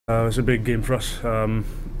It's a big game for us.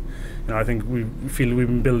 I think we feel we've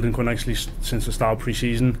been building quite nicely since the start of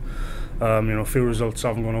pre-season. A few results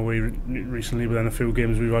haven't gone away recently, but then a few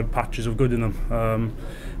games we've had patches of good in them.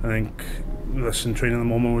 I think us in training at the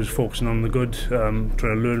moment was focusing on the good, trying to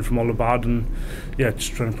learn from all the bad, and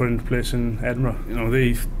just trying to put it into place in Edinburgh.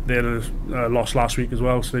 They had a loss last week as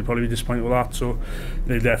well, so they'd probably be disappointed with that. So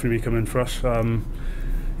they'll definitely be coming for us.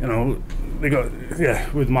 They got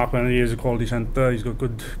with Mark Leonard, he is a quality centre. He's got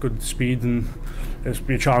good speed, and it's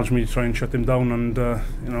been a challenge for me to try and shut him down, and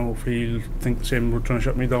hopefully he'll think the same about trying to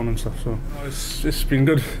shut me down and stuff. So it's been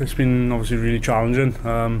good. It's been obviously really challenging.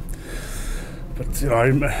 But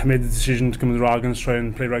I made the decision to come to the Dragons, try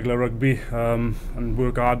and play regular rugby, and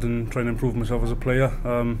work hard and try and improve myself as a player.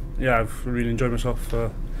 I've really enjoyed myself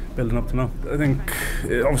building up to now. I think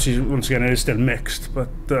obviously once again it is still mixed, but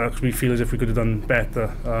we feel as if we could have done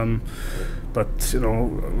better. But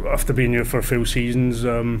after being here for a few seasons,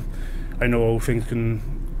 I know things can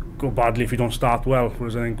go badly if you don't start well,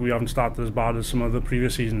 whereas I think we haven't started as bad as some of the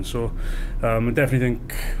previous seasons. So I definitely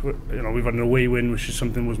think we've had an away win, which is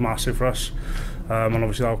something that was massive for us, and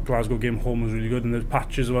obviously our Glasgow game home was really good, and there's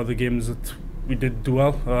patches of other games that we did do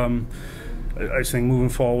well. I just think moving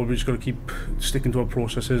forward we just got to keep sticking to our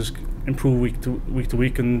processes, improve week to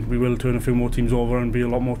week, and we will turn a few more teams over and be a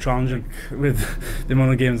lot more challenging. With the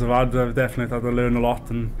amount of games I've definitely had to learn a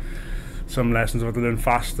lot, and some lessons I've had to learn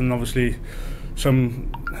fast, and obviously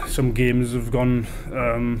some games have gone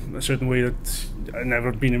a certain way that I've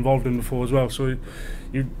never been involved in before as well. So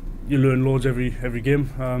you learn loads every game.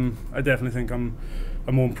 I definitely think I'm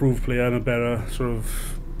a more improved player and a better sort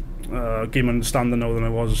of game understander now than I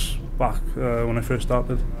was back when I first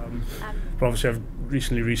started. But obviously I've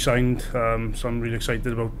recently re-signed, so I'm really excited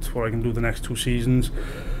about what I can do the next 2 seasons.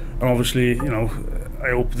 And obviously, I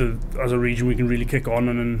hope that as a region we can really kick on,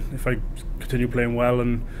 and then if I continue playing well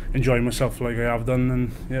and enjoying myself like I have done,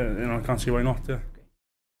 then I can't see why not.